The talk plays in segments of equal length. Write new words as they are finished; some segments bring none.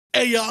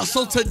Hey y'all,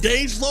 so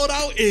today's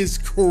loadout is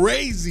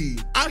crazy.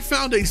 I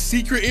found a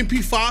secret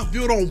MP5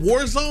 build on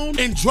Warzone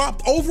and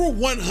dropped over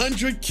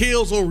 100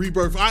 kills on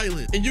Rebirth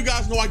Island. And you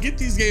guys know I get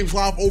these games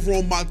live over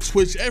on my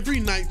Twitch every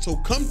night, so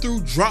come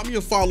through, drop me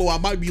a follow. I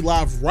might be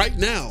live right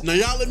now. Now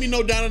y'all let me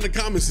know down in the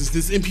comments, is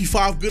this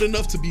MP5 good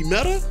enough to be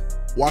meta?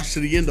 Watch to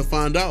the end to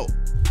find out.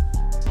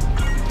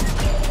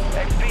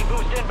 XP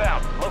boost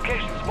inbound,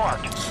 location's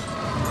marked.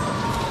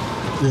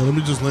 Yeah, let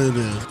me just land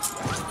in.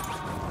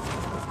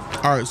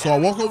 All right, so I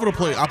walk over the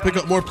plate. I pick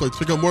up more plates,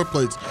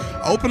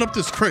 I open up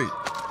this crate.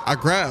 I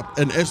grab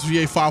an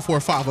SVA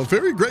 545, a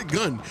very great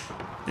gun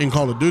in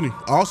Call of Duty.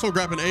 I also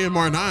grab an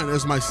AMR9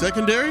 as my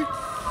secondary.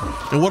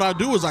 And what I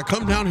do is I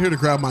come down here to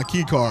grab my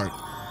key card.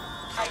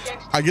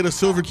 I get a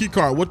silver key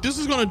card. What this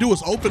is gonna do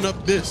is open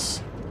up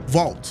this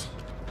vault.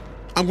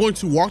 I'm going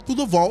to walk through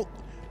the vault.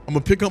 I'm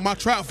gonna pick up my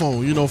trap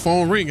phone,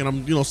 phone ring, and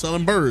I'm,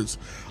 selling birds.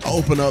 I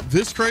open up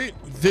this crate,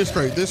 this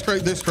crate, this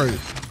crate, this crate.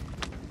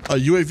 A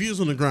UAV is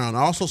on the ground.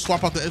 I also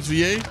swap out the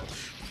SVA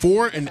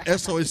for an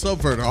SOA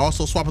subverter. I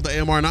also swap out the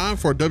AMR9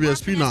 for a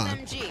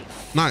WSP9.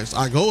 Nice.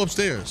 I go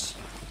upstairs.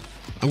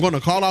 I'm going to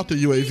call out the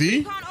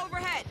UAV.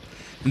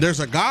 And there's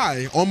a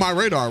guy on my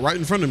radar right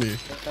in front of me.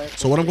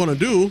 So what I'm going to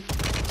do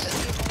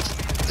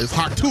is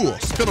hot tool,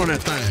 spit on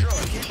that thing.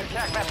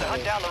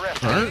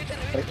 All right.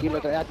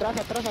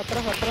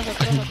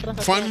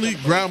 Finally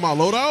grab my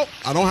loadout.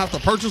 I don't have to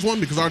purchase one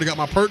because I already got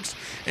my perks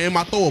and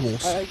my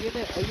throwables.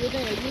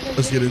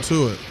 Let's get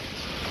into it.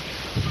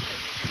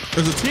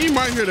 There's a team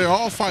right here. They're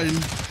all fighting.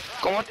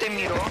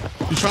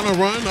 He's trying to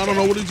run. I don't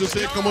know what he just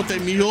said. Como te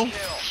mijo.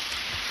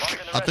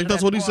 I think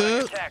that's what he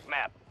said.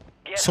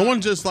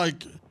 Someone just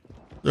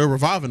they're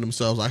reviving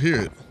themselves. I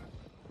hear it.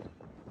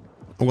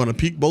 I'm going to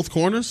peek both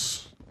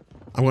corners.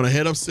 I'm going to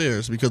head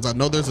upstairs because I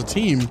know there's a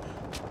team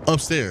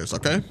upstairs,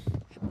 okay?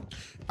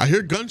 I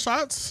hear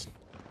gunshots.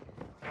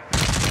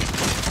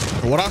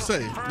 And what I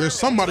say, there's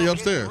somebody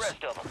upstairs.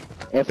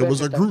 It was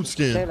a Groot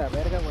skin.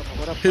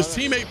 His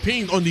teammate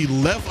pinged on the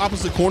left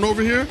opposite corner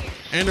over here,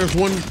 and there's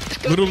one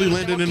literally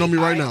landing in on me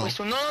right now.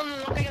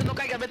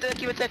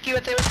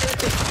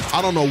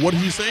 I don't know what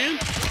he's saying,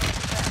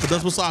 but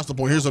that's besides the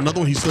point. Here's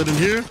another one. He slid in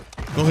here.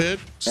 Go ahead,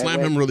 slam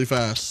him really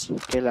fast.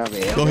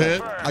 Go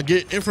ahead. I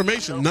get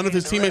information. None of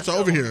his teammates are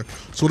over here.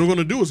 So what I'm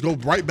gonna do is go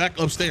right back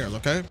upstairs,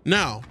 okay?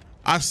 Now,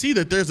 I see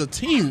that there's a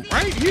team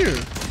right here.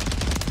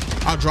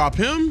 I drop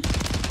him,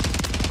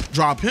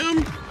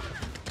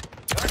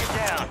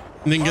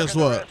 and then guess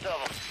what?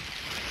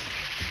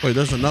 Wait,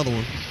 there's another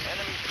one.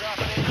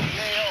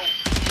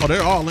 Oh,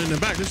 they're all landing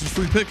back. This is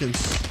free pickings.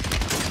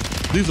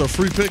 These are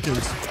free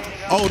pickings.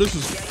 Oh, this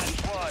is...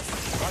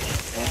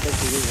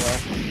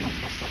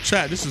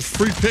 Chat, this is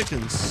free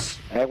pickings.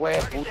 All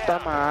right.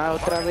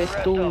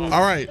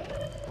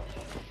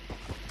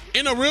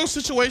 In a real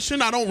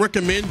situation, I don't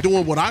recommend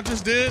doing what I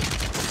just did.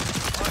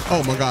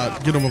 Oh my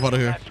God, get him up out of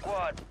here.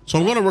 So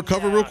I'm gonna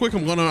recover real quick.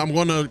 I'm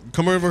gonna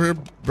come over here,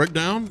 break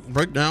down,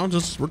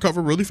 just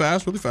recover really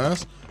fast.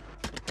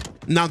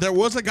 Now there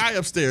was a guy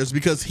upstairs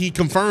because he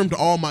confirmed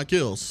all my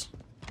kills.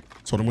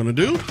 So what I'm gonna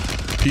do,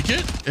 peek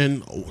it,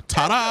 and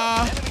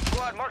ta-da!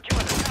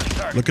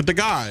 Look at the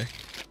guy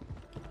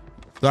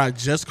that I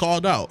just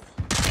called out.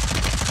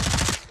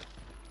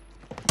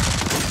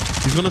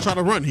 He's gonna try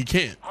to run, he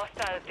can't.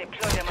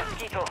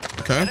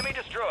 Okay.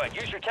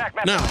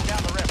 Now,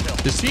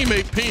 his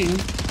teammate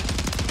pinged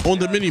on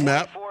the mini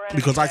map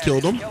because I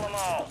killed him.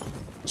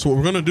 So what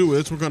we're gonna do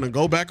is we're gonna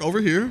go back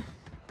over here.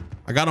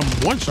 I got him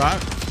one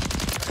shot.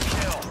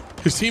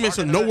 His teammates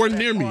are nowhere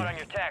near me.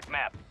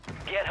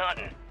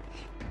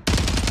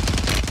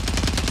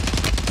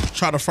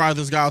 Try to fry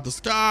this guy out the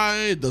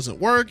sky. It doesn't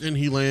work, and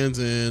he lands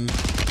in.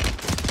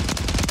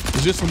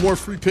 There's just some more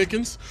free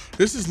pickings.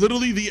 This is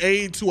literally the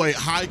aid to a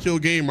high kill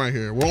game right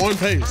here. We're on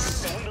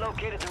pace.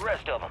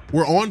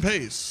 We're on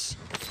pace.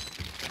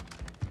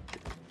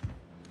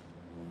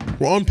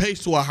 We're on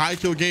pace to a high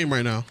kill game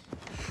right now.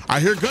 I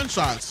hear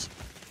gunshots.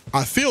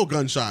 I feel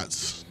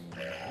gunshots.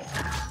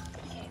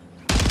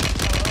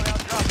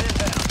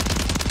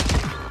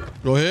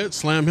 Go ahead,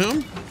 slam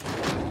him.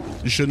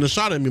 You shouldn't have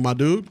shot at me, my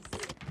dude.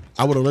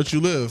 I would have let you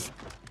live.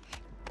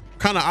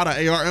 Kind of out of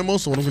AR ammo,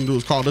 so what I'm gonna do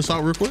is call this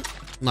out real quick.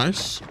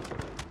 Nice.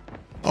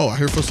 Oh, I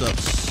hear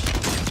footsteps.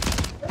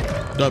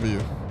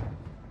 W.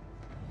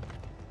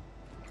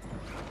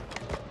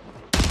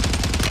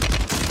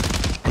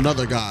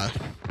 Another guy.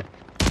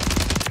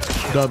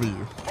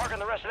 W.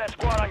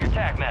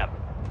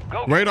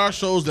 Radar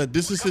shows that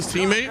this is his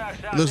teammate.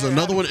 There's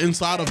another one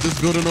inside of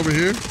this building over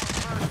here.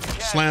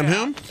 Slam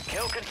him.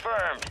 Kill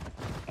confirmed.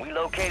 We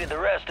located the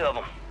rest of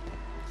them.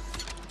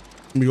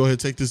 Let me go ahead and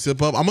take this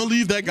zip up. I'm gonna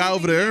leave that guy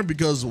over there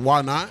because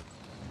why not?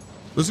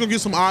 Let's go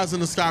get some eyes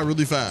in the sky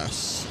really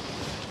fast.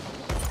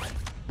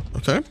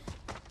 Okay.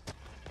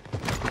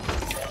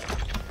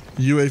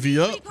 UAV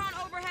up.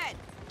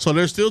 So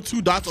there's still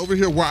two dots over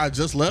here where I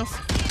just left.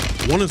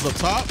 One is up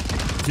top.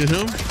 Get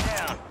him.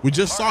 We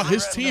just saw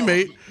his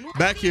teammate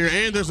back here,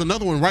 and there's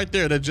another one right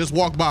there that just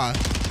walked by.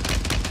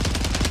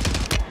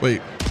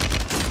 Wait.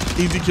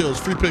 Easy kills,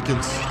 free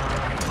pickings.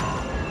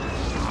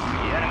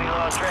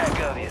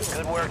 of you.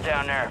 Good work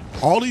down there.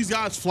 All these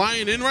guys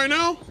flying in right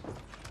now.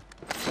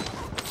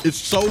 It's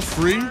so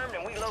free. And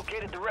we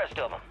located the rest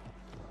of them.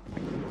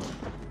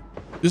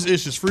 This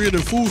ish is freer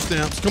than food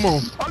stamps. Come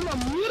on.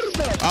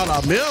 A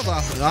la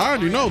mierda. I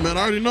already know, man.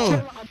 I already know.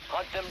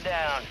 Hunt them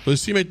down. So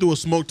his teammate threw a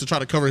smoke to try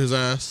to cover his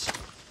ass.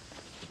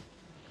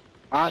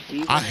 I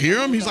hear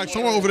him. He's like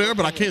somewhere over there,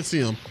 but I can't see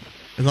him.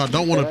 And I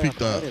don't want to peek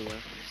that.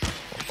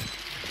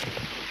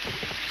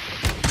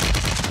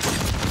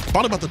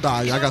 Probably about to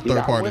die. I got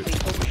third party.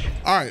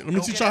 All right, let me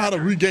teach y'all how to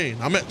regain.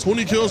 I'm at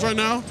 20 kills right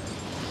now.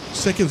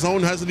 Second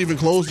zone hasn't even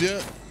closed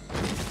yet.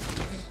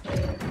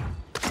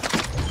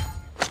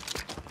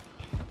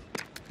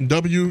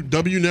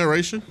 W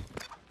narration.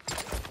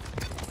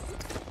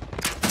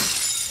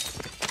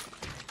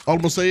 All I'm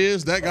gonna say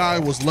is that guy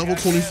was level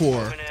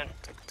 24.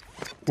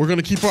 We're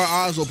gonna keep our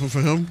eyes open for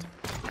him.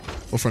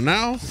 But for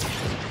now,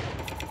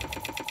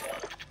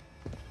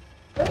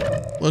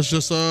 let's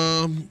just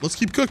let's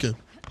keep cooking.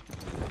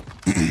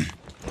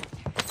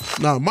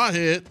 Now in my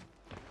head,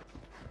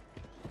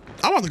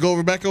 I'm about to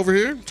go back over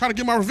here, try to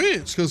get my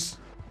revenge, because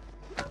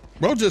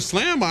bro just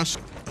slammed my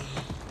shit.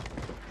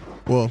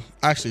 Well,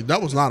 actually,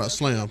 that was not a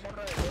slam.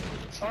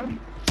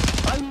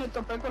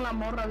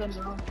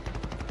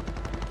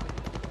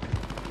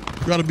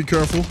 You gotta be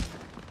careful,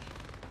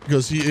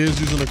 because he is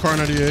using the Car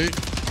 98.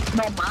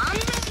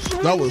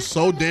 That was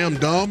so damn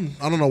dumb.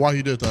 I don't know why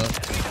he did that.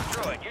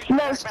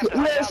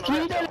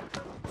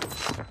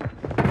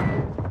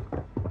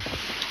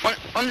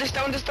 ¿Dónde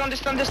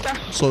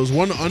está? So there's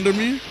one under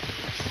me,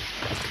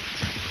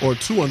 or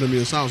two under me,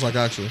 it sounds like,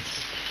 actually.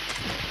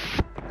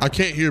 I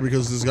can't hear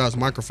because of this guy's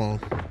microphone.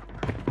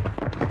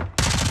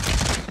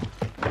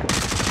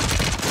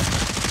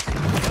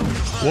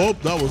 Whoa,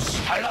 that was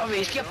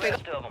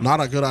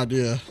not a good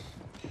idea.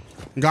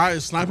 Guy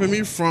is sniping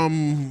me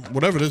from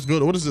whatever this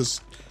building. What is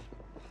this?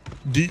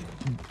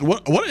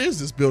 What is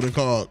this building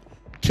called?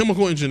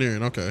 Chemical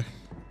engineering. Okay.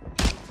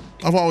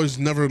 I've always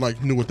never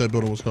like knew what that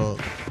building was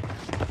called.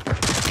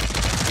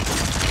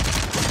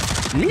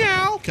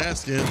 Meow, cat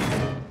skin.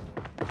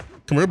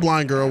 Come here,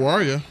 blind girl. Where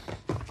are you?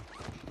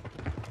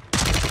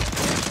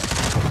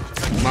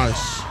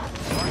 Nice.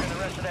 Marking the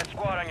rest of that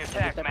squad on your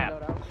tac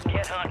map.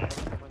 Get hunting.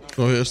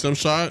 Go ahead, stem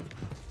shot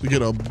to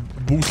get a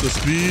boost of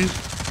speed.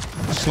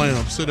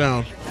 Slam. Sit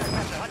down.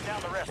 Hunt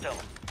down the rest of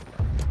them.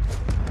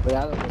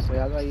 Cuidado ahí,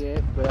 cuidado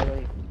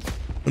ahí.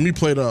 Let me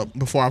play it up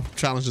before I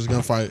challenge this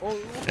gunfight.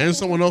 And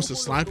someone else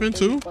is sniping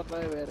too.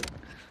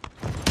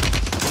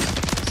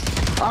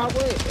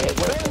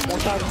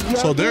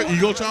 So they're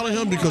ego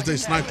challenging him because they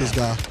sniped this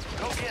guy.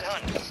 Go get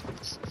hunting.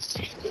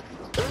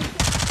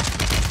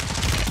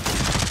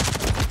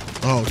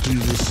 Oh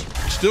Jesus!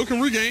 Still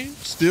can regain.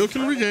 Still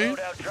can regain.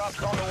 Loadout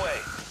drops on the way.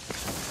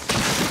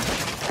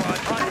 Squad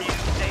hunting you.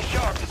 Stay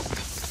sharp.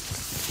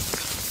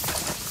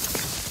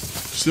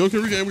 Still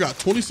can regain. We got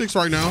 26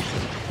 right now.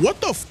 What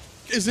the f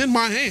is in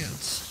my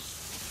hands?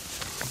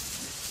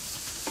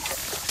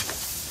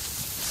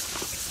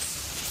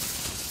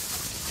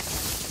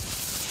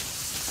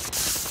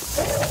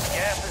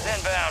 Gas is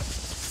inbound.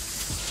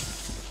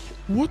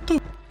 What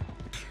the?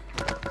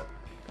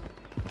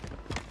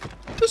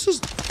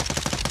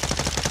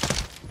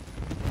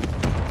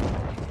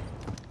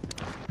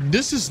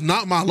 This is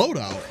not my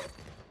loadout.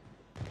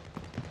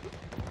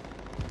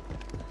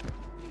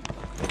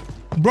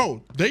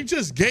 Bro, they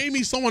just gave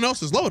me someone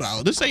else's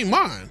loadout. This ain't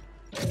mine.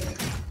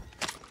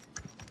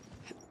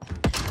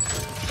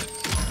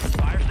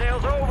 Fire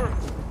sale's over.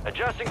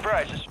 Adjusting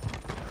prices.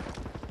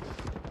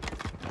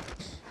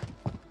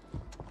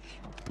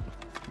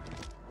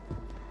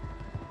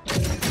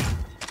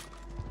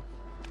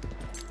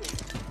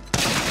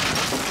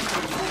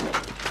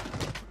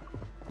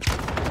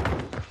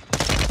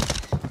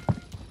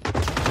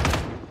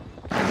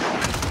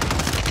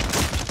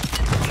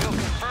 Kill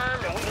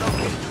confirmed, and we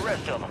located the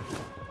rest of them.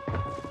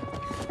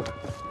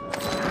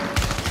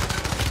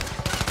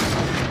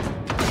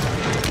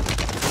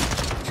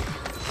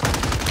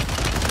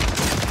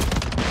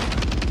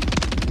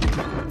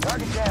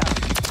 Target down.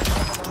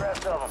 Marking the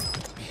rest of them.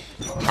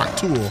 Hot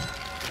tool.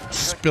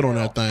 Spit on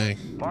that thing.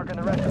 Marking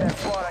the rest of that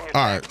squad on your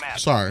All tac right, map.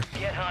 sorry.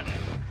 Get hunting.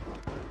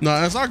 Now,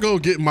 as I go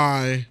get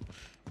my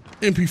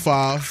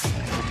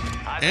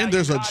MP5, and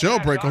there's a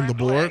jailbreak on the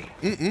board.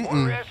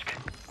 More risk,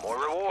 more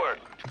reward.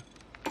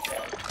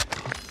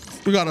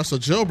 We got us a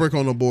jailbreak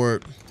on the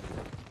board.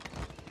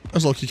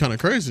 That's low-key kind of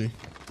crazy.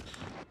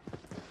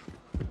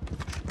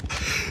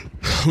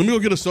 Let me go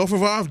get a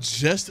self-revive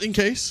just in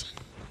case.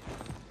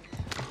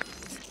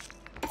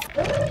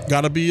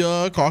 Gotta be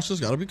cautious,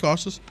 gotta be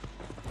cautious.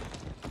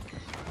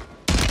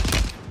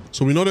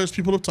 So we know there's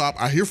people up top.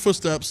 I hear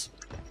footsteps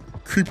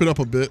creeping up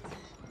a bit.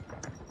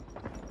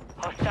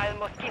 Hostile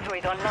mosquito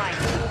is online.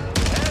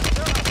 Heads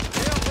up,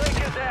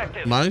 jailbreak is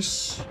active.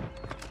 Nice.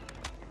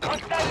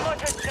 Hostile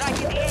mortar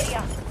strike in the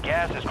area.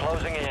 Gas is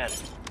closing in.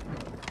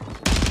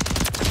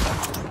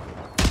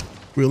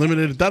 We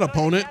eliminated that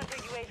opponent.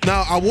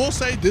 Now, I will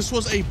say this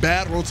was a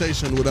bad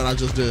rotation that I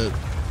just did.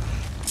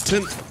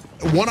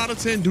 1 out of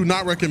 10, do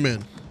not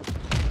recommend.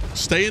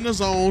 Stay in the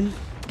zone.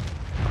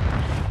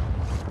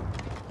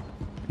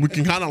 We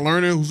can kind of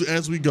learn it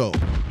as we go.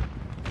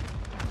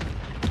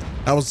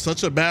 That was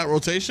such a bad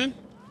rotation.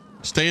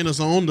 Stay in the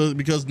zone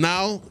because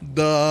now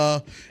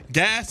the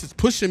gas is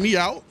pushing me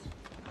out.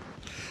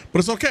 But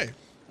it's okay.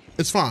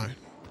 It's fine.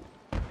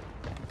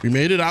 We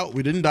made it out.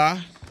 We didn't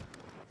die.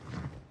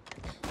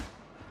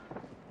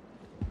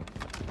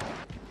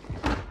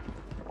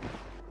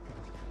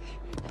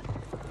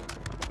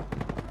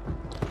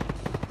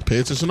 Pay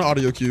attention to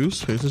audio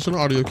cues. Pay attention to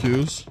audio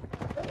cues.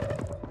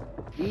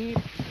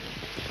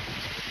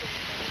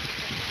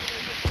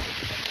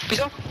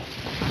 Piso.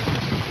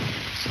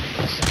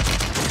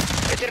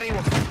 Este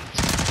arriba.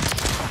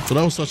 So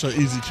that was such an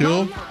easy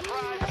kill.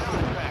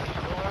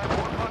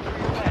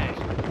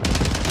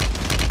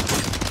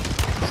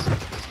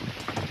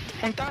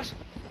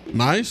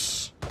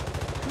 Nice.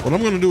 What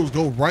I'm gonna do is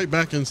go right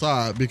back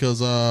inside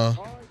because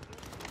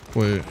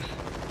wait.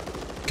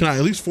 Can I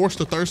at least force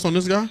the thirst on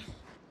this guy?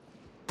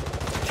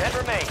 10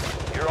 remain.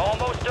 You're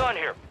almost done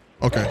here.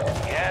 Okay.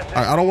 Yes, All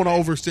right, I don't want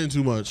to overextend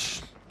too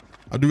much.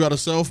 I do got a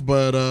self,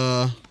 but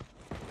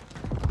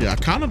yeah, I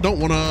kind of don't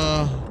want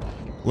to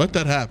let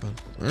that happen.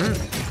 All right.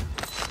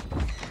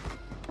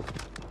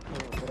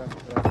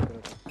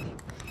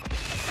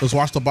 Let's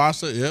watch the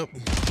boss. Yep.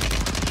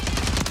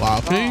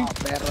 Wow, ping.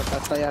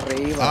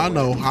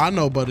 I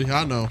know, buddy.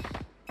 I know.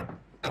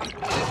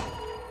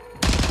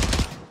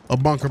 A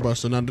bunker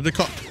buster. Now, did they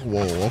call?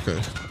 Whoa,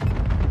 okay.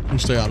 Let me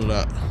stay out of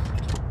that.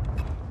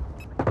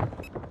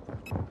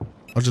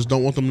 I just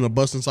don't want them to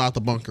bust inside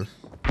the bunker.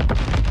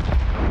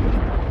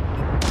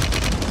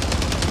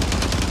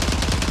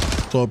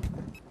 So,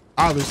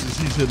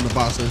 obviously, he's hitting the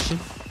boss station.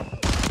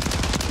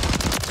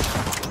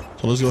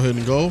 So, let's go ahead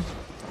and go.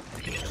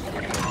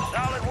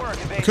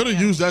 I could have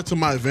used that to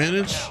my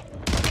advantage.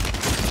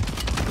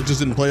 It just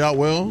didn't play out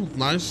well.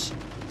 Nice.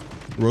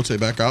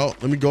 Rotate back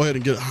out. Let me go ahead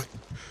and get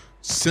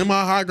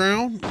semi-high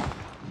ground.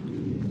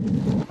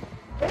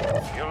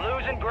 You're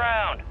losing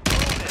ground.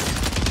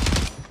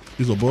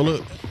 Use a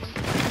bullet.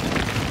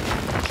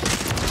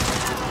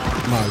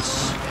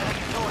 Nice.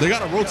 They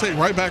got to rotate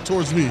right back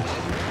towards me.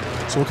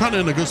 So we're kind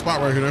of in a good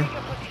spot right here.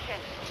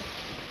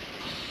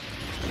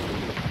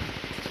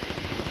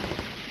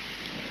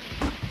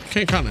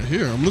 Can't kind of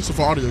hear. I'm listening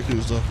for audio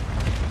cues though.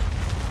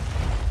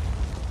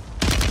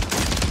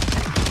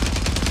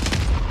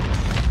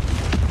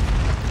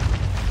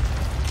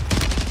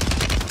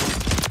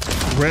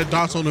 Red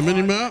dots on the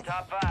mini map.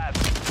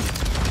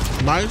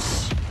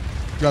 Nice.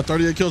 We got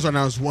 38 kills right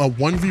now. It's a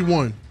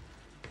 1v1.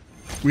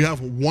 We have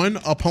one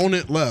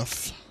opponent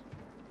left.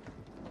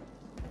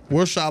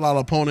 Where shall our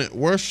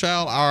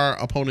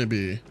opponent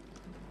be?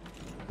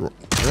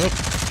 Yep.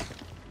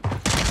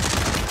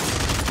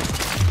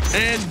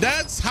 And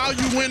that's how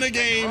you win a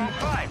game.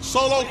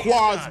 Solo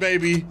quads,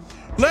 baby.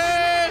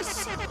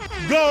 Let's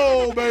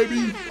go,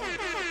 baby.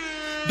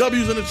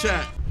 W's in the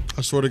chat.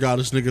 I swear to God,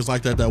 this nigga's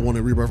like that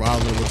wanted Rebirth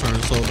Island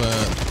return so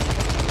bad.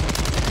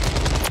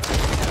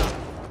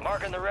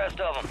 Marking the rest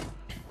of them.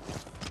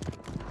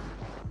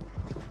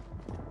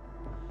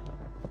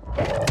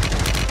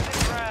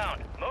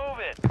 Ground. Move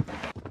it.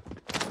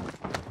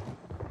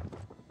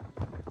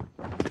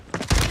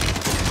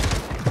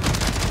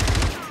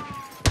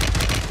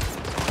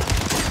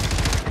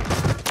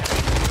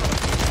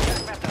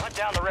 Have to hunt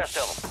down the rest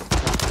of them.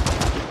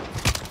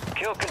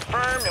 Kill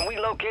confirmed, and we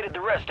located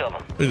the rest of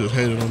them. They just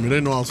hated on me. They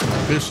know I was gonna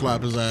bitch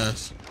slap his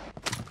ass.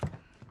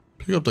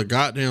 Pick up the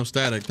goddamn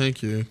static.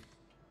 Thank you.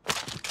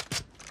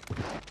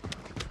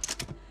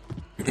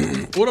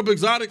 What up,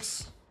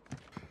 exotics?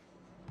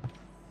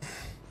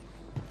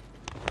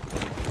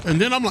 And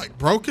then I'm like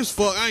broke as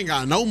fuck. I ain't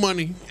got no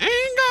money.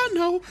 Ain't got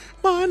no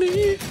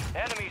money.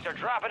 Enemies are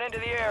dropping into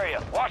the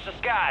area. Watch the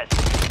skies.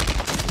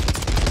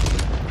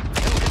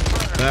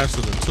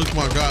 Bastard that took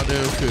my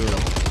goddamn kill.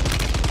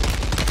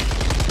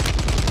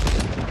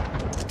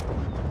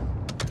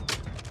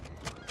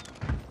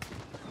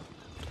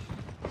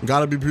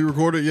 Gotta be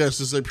pre-recorded? Yes,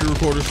 it's a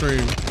pre-recorded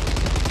stream.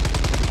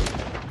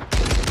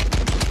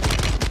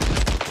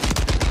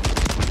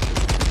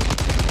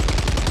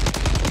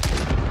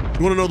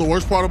 You wanna know the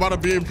worst part about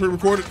it being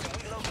pre-recorded?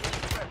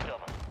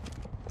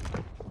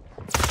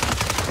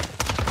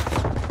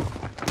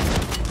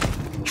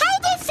 How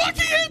the fuck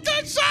he hit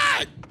that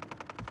shot?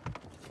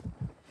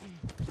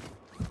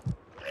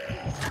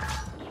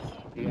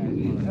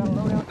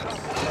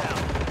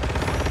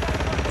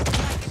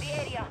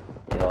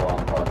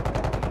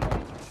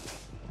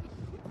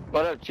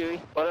 What up, Chewy?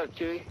 What up,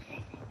 Chewy?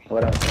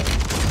 What up?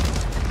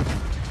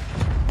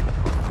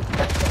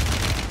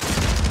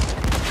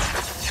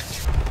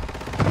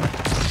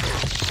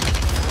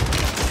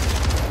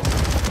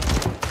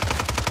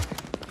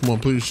 Come on,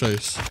 please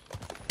chase.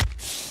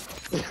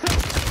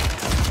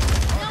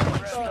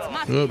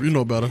 Yep, you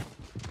know better.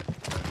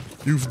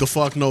 You the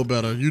fuck know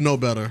better. You know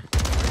better.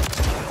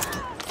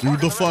 You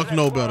the fuck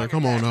know better.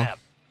 Come on now.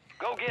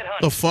 Go get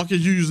hunting. The fuck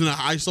is you using an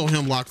ISO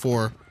hemlock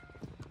for?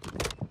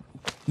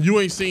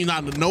 You ain't seen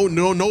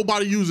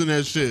nobody using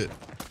that shit.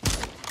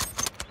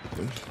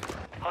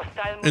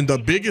 And the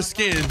biggest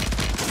skin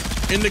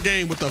in the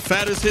game with the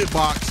fattest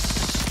hitbox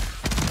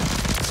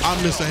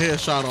I missed a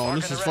headshot on.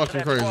 This is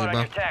fucking crazy,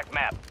 bro. Attack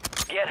map.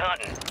 Get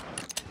hunting.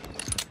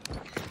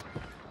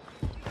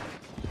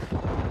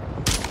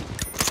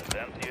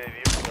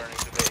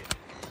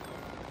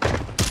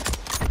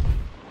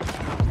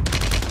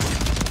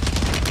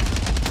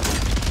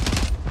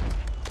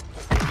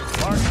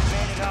 Mark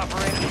remaining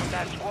operators from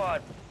that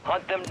squad.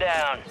 Hunt them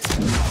down.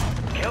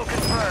 Kill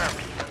confirmed.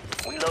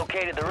 We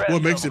located the rest.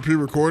 What makes it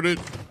pre-recorded?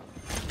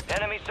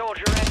 Enemy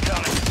soldier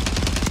incoming.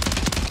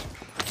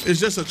 It's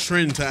just a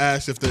trend to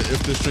ask if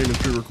the stream is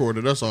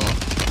pre-recorded. That's all.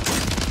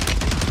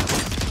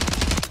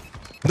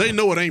 They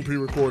know it ain't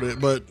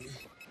pre-recorded, but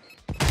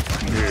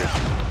yeah,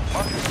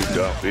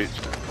 dumb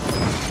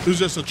bitch. It's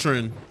just a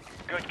trend.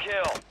 Good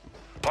kill.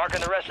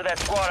 Marking the rest of that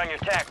squad on your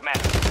attack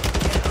map.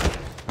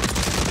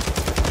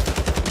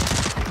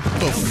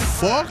 The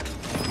fuck?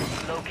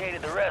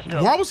 Located the rest of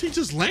them. Why was he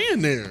just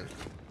laying there?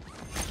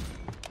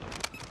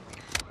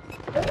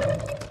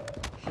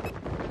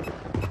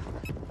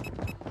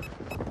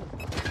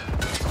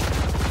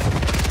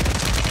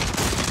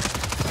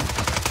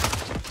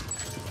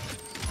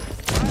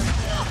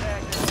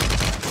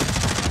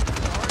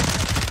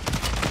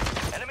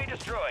 Enemy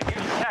destroyed. Use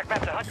your attack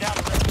map to hunt down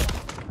the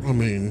rest. I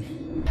mean,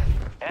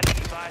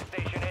 Enemy buy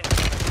station in.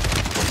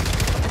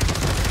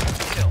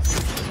 Kill.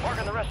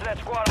 Marking the rest of that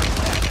squad on the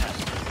attack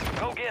map.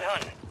 Go get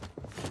hunting.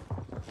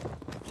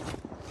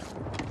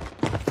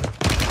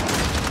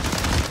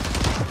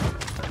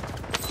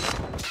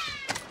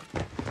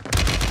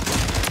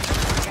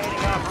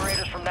 Remaining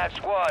operators from that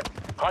squad.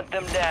 Hunt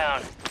them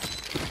down.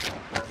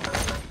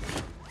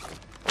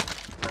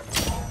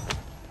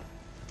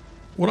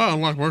 what I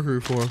unlock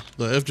Mercury for?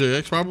 The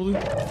FJX probably?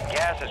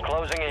 Gas is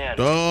closing in.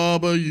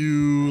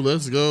 W,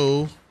 let's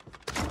go.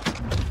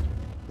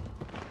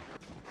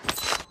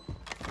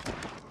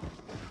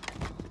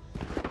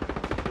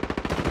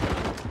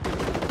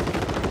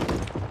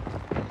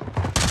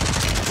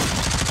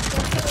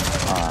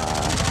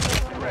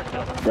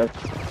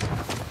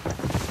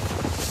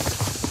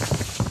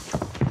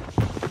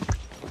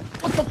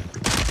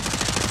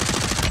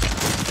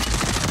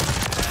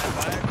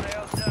 Fire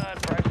sales done.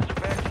 Prices are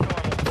back to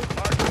normal.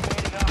 Mark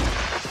remaining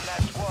operators from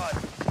that squad.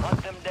 Hunt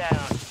them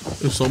down.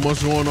 There's so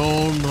much going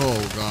on.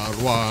 Oh God,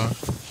 why?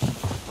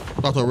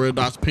 Thought the red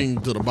dots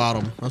pinged to the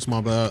bottom. That's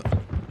my bad.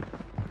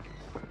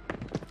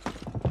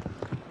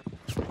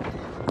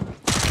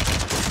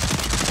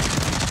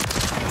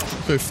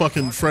 Okay,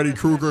 fucking Freddy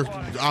Krueger.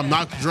 I'm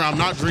not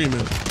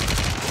dreaming.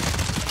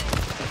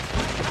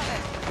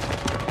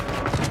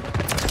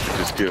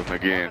 Just kill him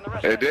again.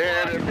 And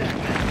then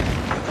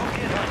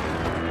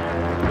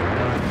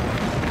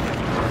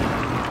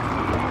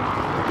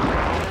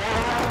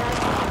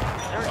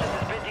Searches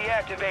has been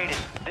deactivated.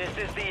 This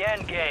is the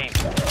end game.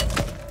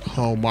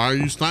 Oh, why are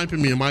you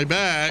sniping me in my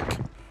back?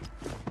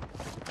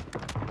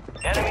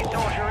 Enemy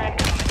soldier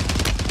incoming.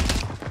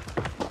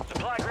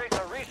 Supply crates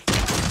are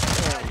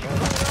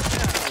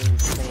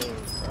Insane,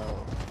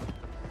 bro.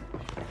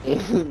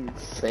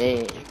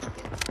 Insane.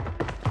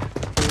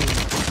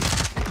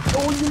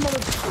 Oh, you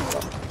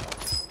motherfucker.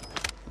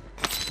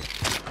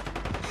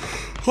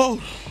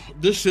 Oh,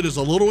 this shit is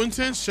a little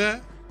intense,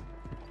 chat.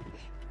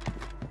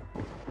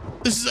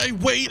 This is a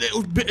way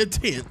bit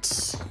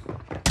intense.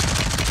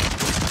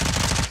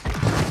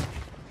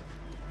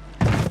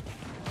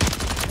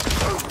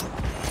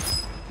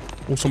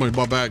 Oh, somebody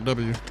bought back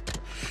W.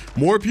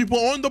 More people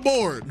on the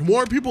board.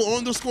 More people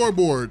on the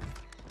scoreboard.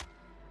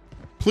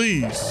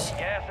 Please.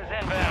 Gas is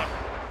inbound.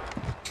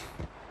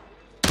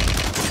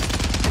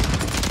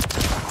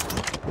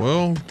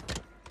 Well,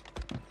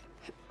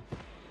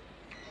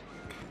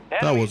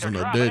 that Enemies wasn't are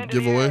a dropping dead into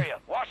the giveaway. area.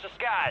 Watch the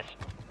skies.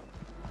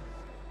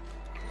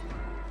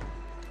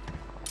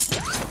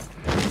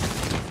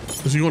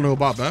 Is he going to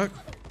bot back?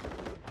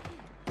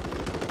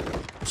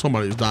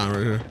 Somebody's dying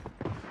right here.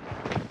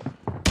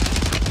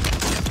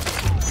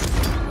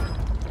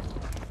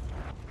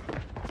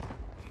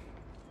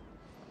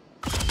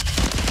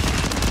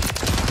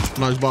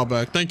 Nice ball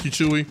back. Thank you,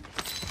 Chewy.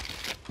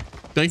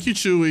 Thank you,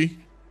 Chewy.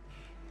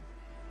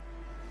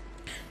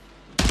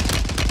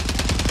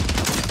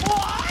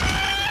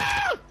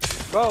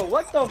 Bro,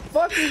 what the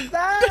fuck is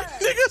that?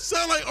 Nigga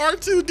sound like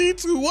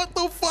R2-D2. What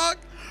the fuck?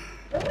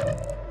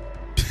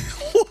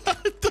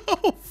 What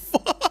the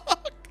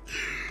fuck?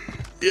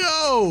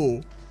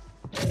 Yo.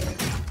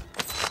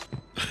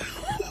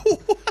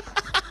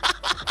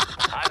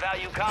 High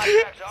value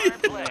contracts are in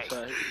play.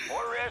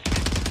 More risk,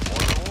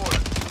 more reward.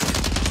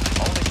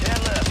 Only 10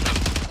 left.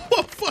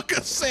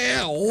 Motherfucker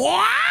said,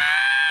 wow.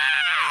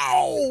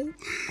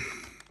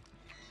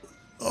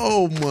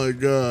 Oh my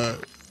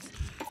God.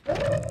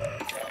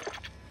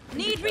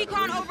 Need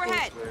recon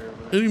overhead.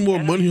 Any more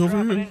money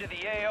over Dropping here? into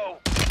the AO.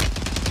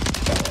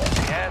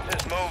 Gas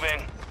is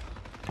moving.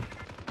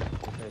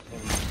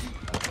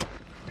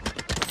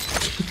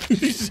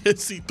 He said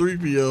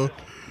C3PO.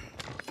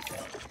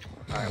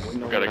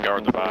 gotta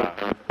guard the buy.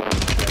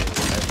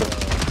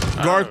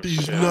 Guard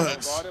these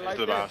nuts. It's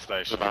the buy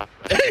station.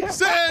 He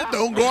said,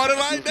 don't guard it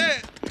like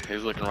that.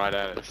 He's looking right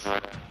at us.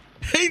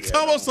 He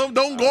told us something,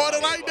 don't guard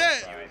it like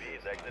that. UAV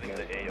is exiting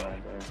the AO.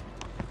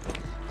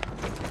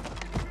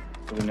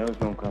 We know it's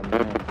gonna come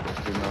down.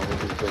 You know, we'll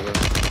just go there.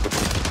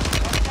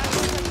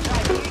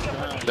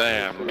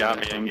 Damn, got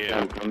me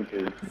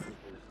again.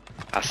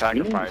 I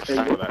sacrificed for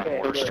that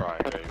mortar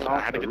strike, baby. I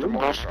had to get the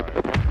mortar strike.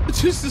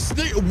 It's just this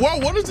nigga. Whoa,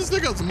 what is this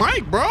nigga's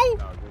mic, bro?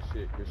 No,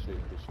 good shit.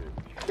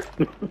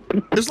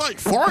 It's like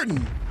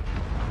farting.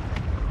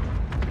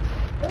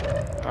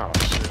 Oh,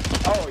 shit.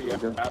 Oh, yeah,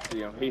 I see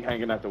him. He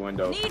hanging out the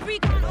window. Need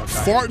recon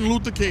overhead. Farting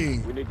Luther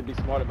King. We need to be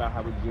smart about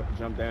how we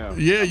jump down.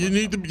 Yeah, you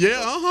need to.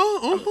 Yeah,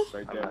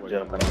 Right there. With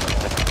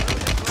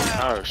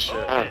Oh, shit.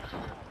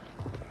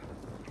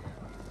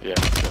 Yeah.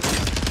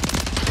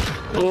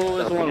 Oh,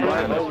 there's one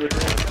right over there.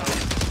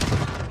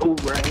 Oh,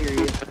 right here,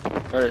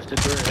 yeah. Alright, stick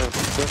around.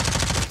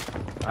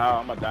 Oh,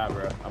 I'm gonna die,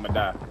 bro. I'm gonna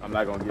die. I'm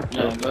not gonna get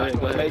No,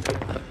 go ahead. make it.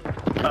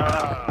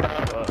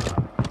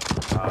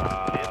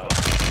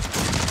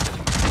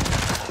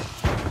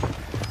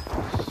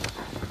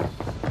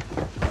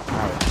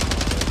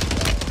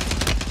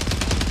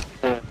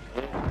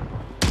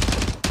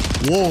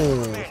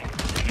 Whoa.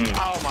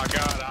 Oh, my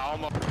God. I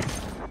almost...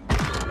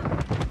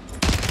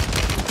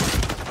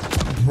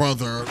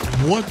 Brother,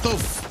 what the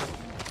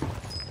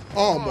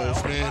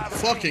almost, man.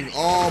 Fucking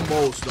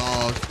almost,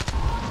 dog.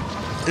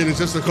 And it's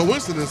just a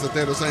coincidence that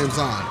they're the same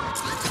sign.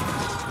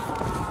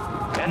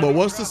 But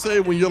what's to say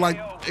when you're like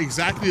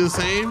exactly the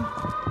same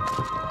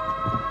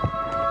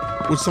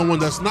with someone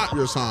that's not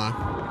your sign?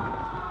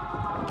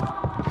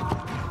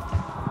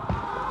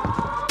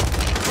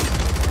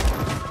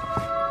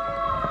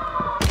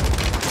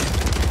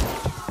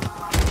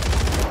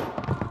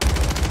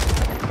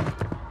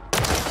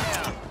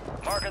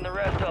 Marking the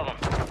rest of them.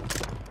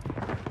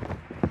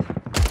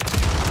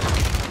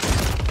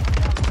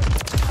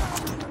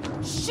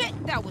 Shit,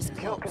 that was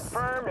Kill close.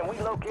 confirmed, and we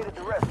located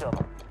the rest of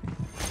them.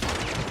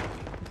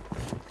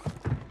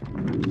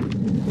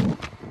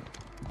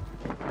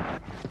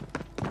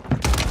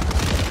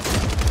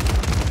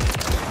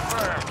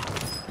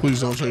 Confirmed.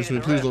 Please don't chase me.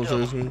 Please don't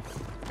chase me.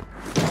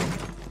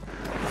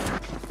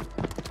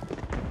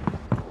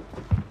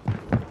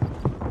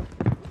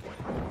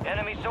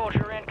 Enemy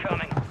soldier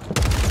incoming.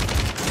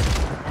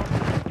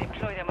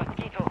 Deploy the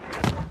mosquito.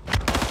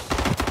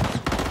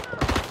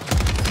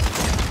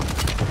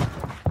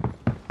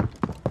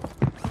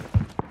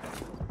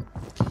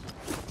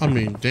 I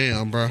mean,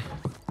 damn, bro.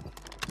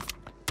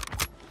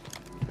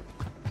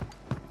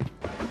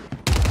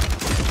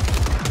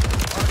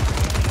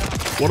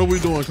 What are we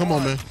doing? Come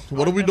on, man.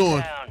 What are we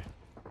doing? Down.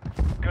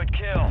 Good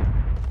kill.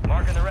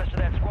 Marking the rest of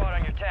that squad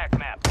on your TAC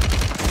map.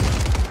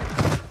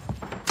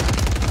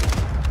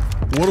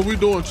 What are we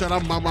doing, Chad?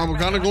 I'm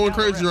kind of going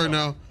crazy right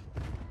now.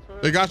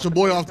 They got your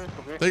boy off.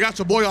 They got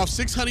your boy off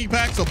 6 honey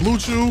packs, a blue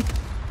chew,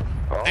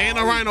 and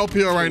a rhino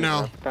pill right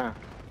now.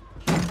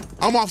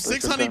 I'm off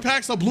 6 honey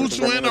packs, a blue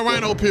chew, and a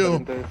rhino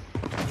pill.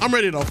 I'm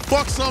ready to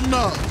fuck something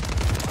up.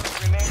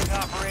 Remaining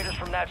operators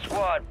from that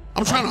squad.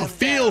 I'm trying to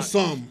feel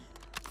some.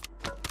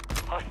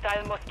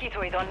 Hostile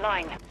mosquito is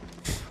online.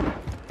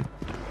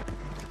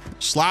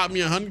 Slide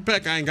me a honey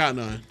pack. I ain't got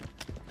none.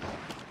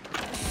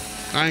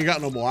 I ain't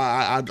got no more.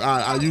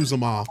 I use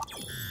them all.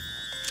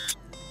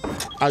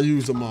 I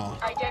use them all.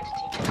 Identity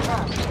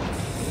confirmed.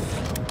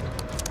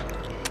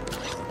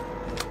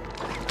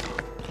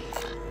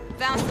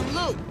 Found some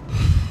loot.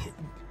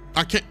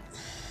 I can't.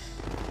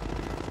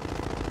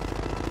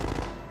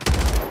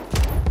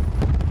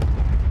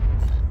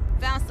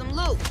 Found some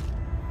loot.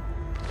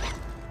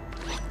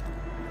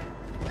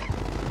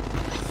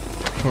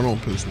 Hold on,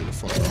 piss me the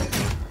fuck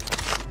off.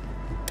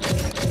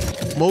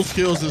 Most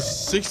kills is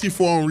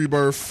 64 on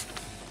rebirth,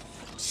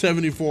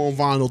 74 on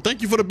vinyl.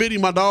 Thank you for the biddy,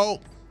 my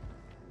dog.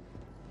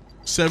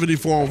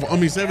 73 on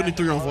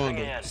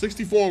vinyl.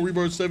 64 on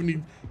rebirth,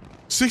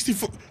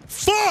 64.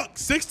 Fuck!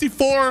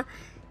 64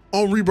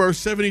 on rebirth,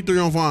 73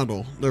 on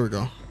vinyl. There we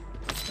go.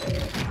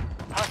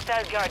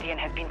 Hostile Guardian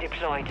has been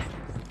deployed.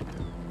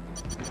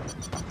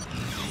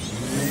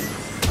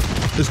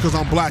 It's because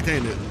I'm black,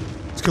 ain't it?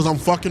 It's because I'm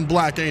fucking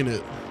black, ain't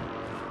it?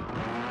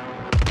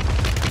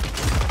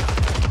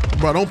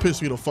 Bro, don't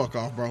piss me the fuck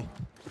off, bro.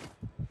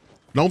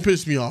 Don't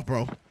piss me off,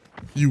 bro.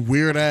 You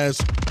weird ass,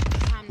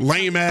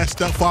 lame ass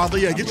stepfather.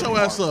 Yeah, get your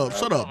ass up.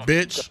 Shut up,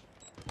 bitch.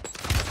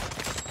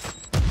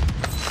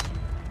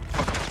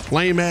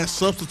 Lame ass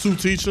substitute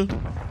teacher.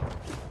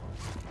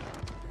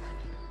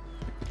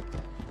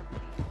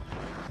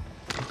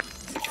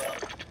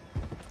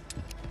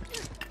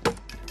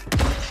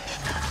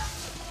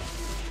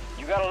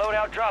 You got a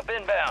loadout drop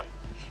inbound.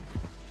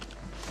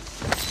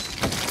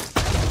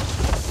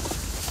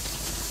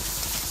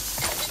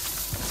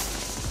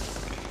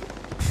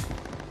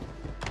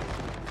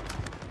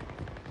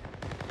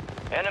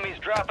 Enemies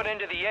dropping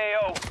into the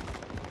AO.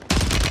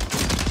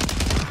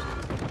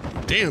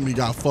 Damn, he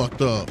got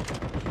fucked up.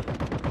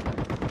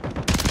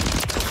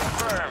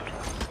 Confirmed.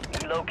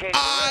 We located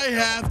I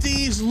have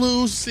these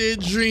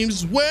lucid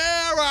dreams where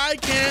I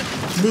can't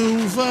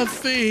move a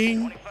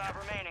thing. 25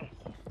 remaining.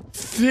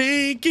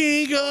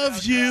 Thinking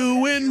of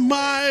you in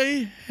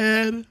my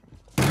head.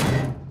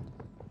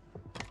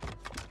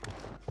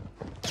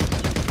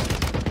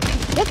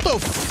 the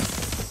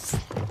f?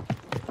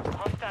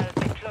 Hostiles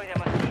deploy their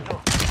mosquito.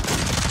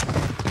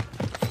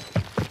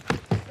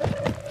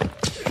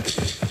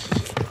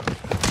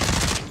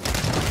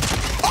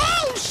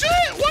 Oh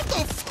shit! What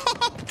the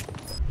fuck?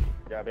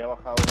 Ya había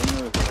bajado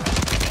uno.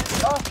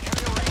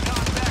 Aerial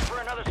recon back for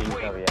another sweep.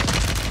 Creo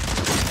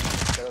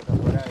que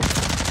fuera ahí.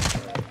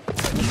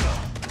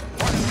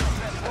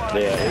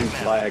 Yeah, he's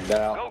lagged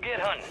out. Go get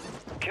hunting.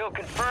 Kill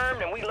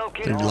confirmed, and we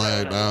located. He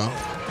lagged out.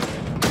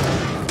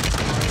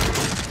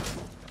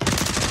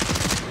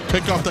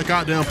 Take off that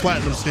goddamn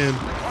platinum skin.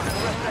 Mark the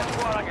rest of that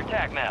squad on your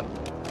tac map.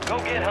 Go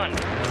get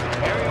hunting.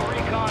 Aerial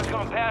recon's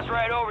gonna pass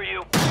right over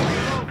you.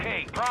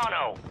 Relocate,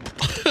 pronto.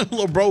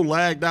 Little bro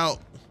lagged out.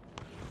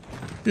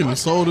 He done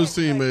sold his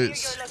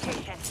teammates.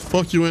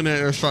 Fuck you in that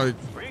airstrike.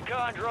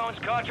 Recon drones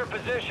caught your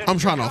position. I'm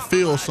trying to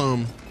feel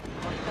some.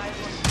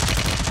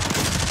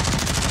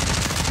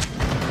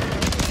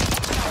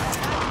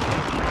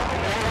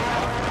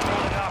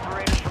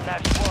 Operators from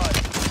that squad.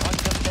 Hunt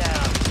them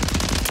down.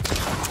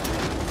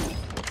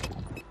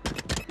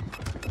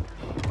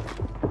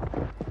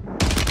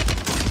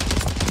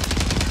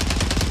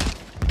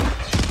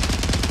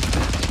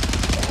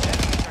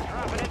 Enemies are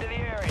dropping into the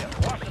area.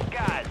 Watch the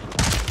skies.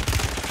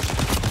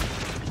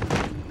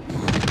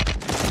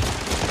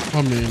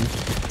 I mean,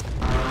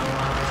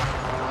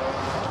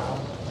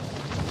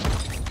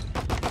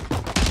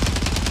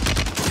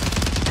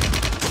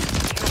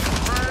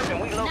 Confirmed,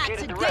 and we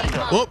located the rest of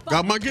them. oh,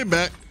 got my get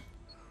back.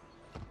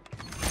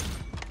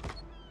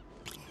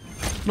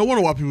 No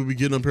wonder why people be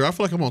getting up here. I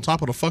feel like I'm on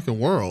top of the fucking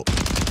world.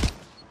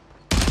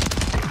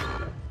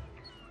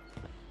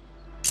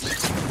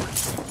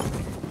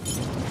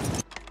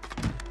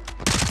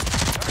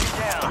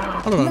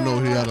 How did I know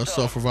he had a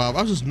self-revive?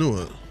 I just knew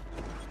it.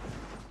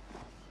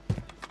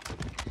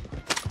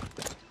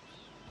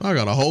 I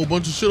got a whole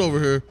bunch of shit over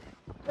here.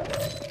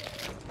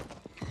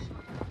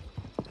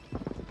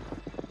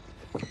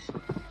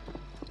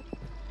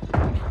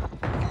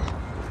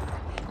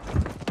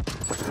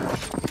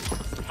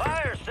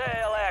 Fire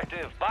sale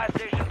active. Buy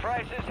station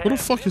prices. What the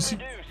fuck is he-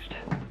 reduced.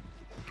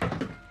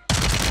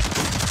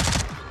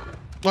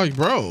 Like,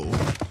 bro.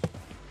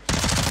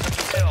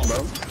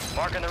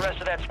 Marking the rest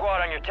of that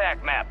squad on your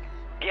tac map.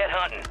 Get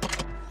hunting.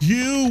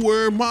 You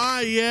were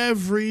my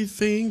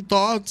everything.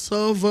 Thoughts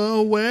of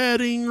a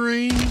wedding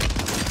ring.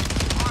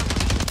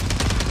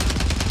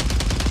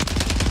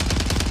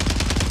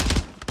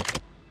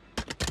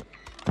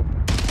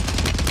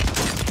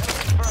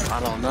 I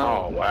don't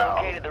know. Oh, wow.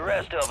 Located the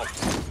rest of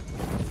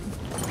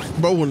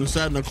them. Bro wouldn't have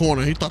sat in the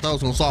corner. He thought that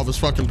was gonna solve his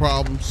fucking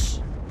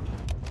problems.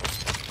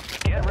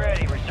 Get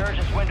ready.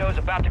 Resurgence window is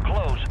about to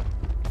close.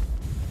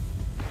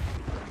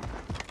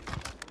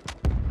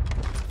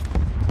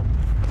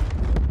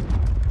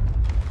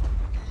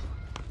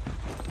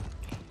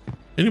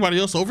 Anybody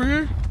else over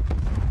here?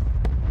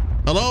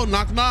 Hello,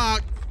 knock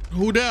knock.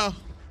 Who there?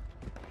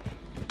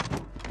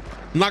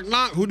 Knock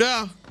knock. Who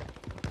there?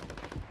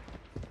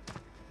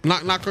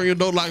 Knock knock on your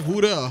door like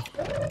who there?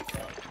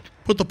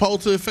 Put the pole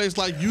to your face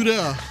like you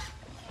there.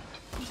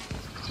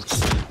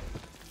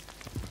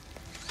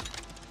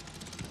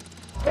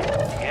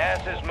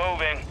 Gas is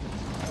moving.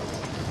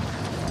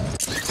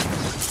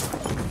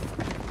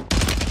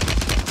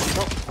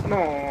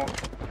 No.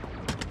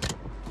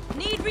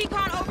 Need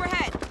recon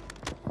overhead.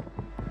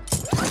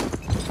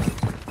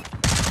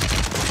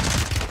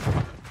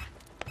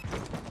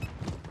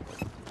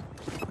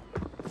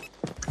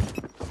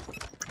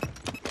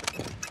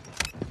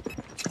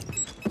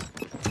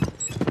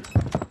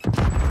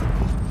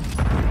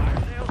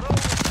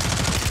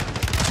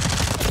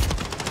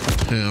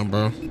 Damn,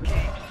 bro.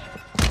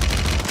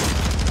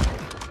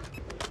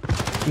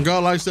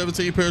 Got like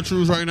 17 pair of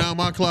shoes right now in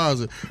my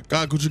closet.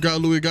 Got Gucci,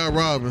 got Louis, got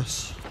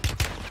Robbins.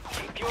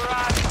 Keep your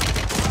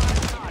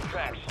eyes on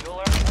contracts. You'll earn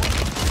more.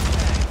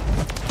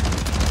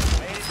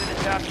 Made it to the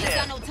top Ain't 10.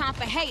 got no time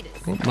for haters.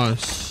 Oh,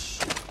 nice.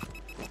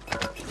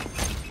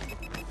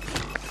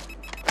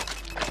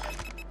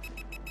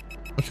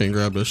 I can't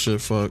grab that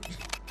shit, fuck.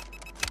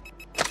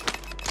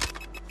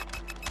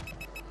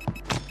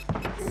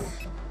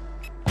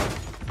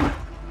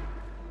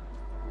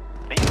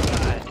 Be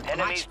advised,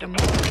 enemies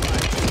deployed.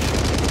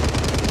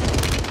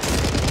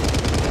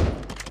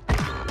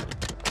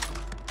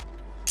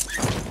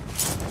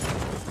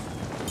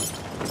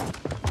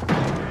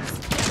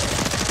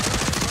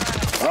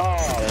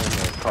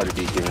 Cardi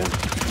B giving.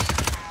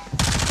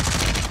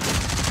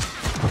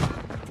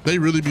 They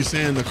really be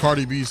saying the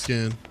Cardi B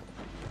skin.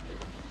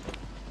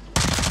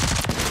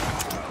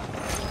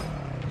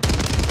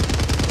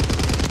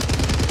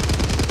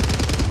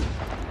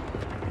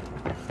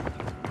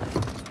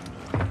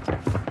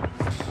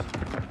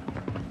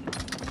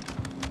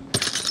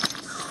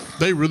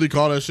 They really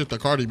call that shit the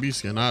Cardi B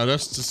skin.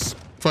 That's just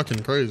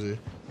fucking crazy.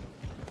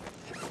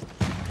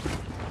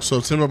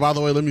 So Timber, by the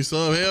way, let me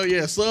sub. Hell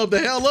yeah, sub the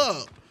hell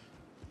up.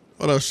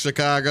 What up,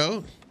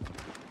 Chicago?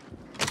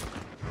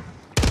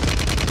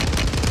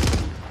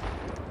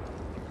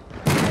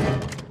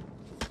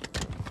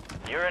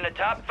 You're in the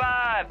top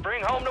 5.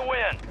 Bring home the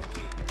win.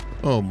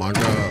 Oh my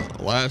god.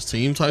 Last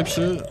team type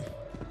shit.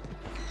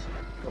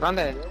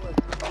 ¿Dónde?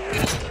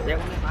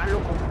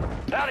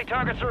 Bounty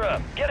targets are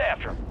up. Get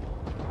after them.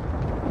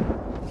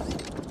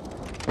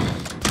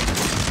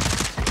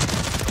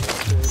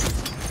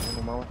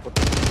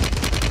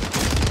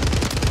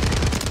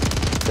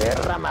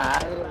 Perra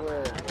madre,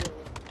 güey.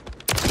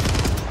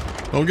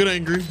 Don't get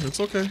angry. It's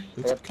okay.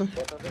 It's okay.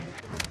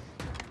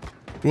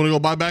 You want to go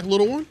buy back,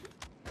 little one?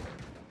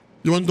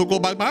 You want to go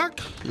buy back?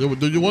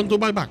 Do you want to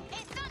buy back?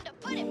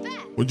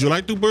 Would you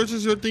like to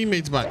purchase your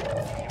teammates back?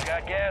 You've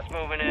got gas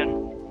moving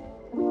in.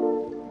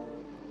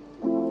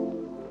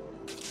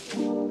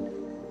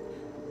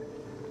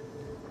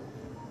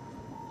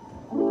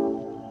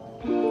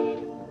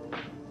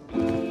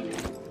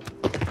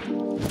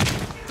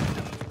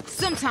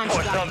 Sometimes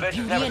Poor you some gotta bitches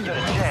be haven't in stood a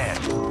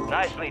chance.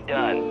 Nicely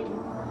done.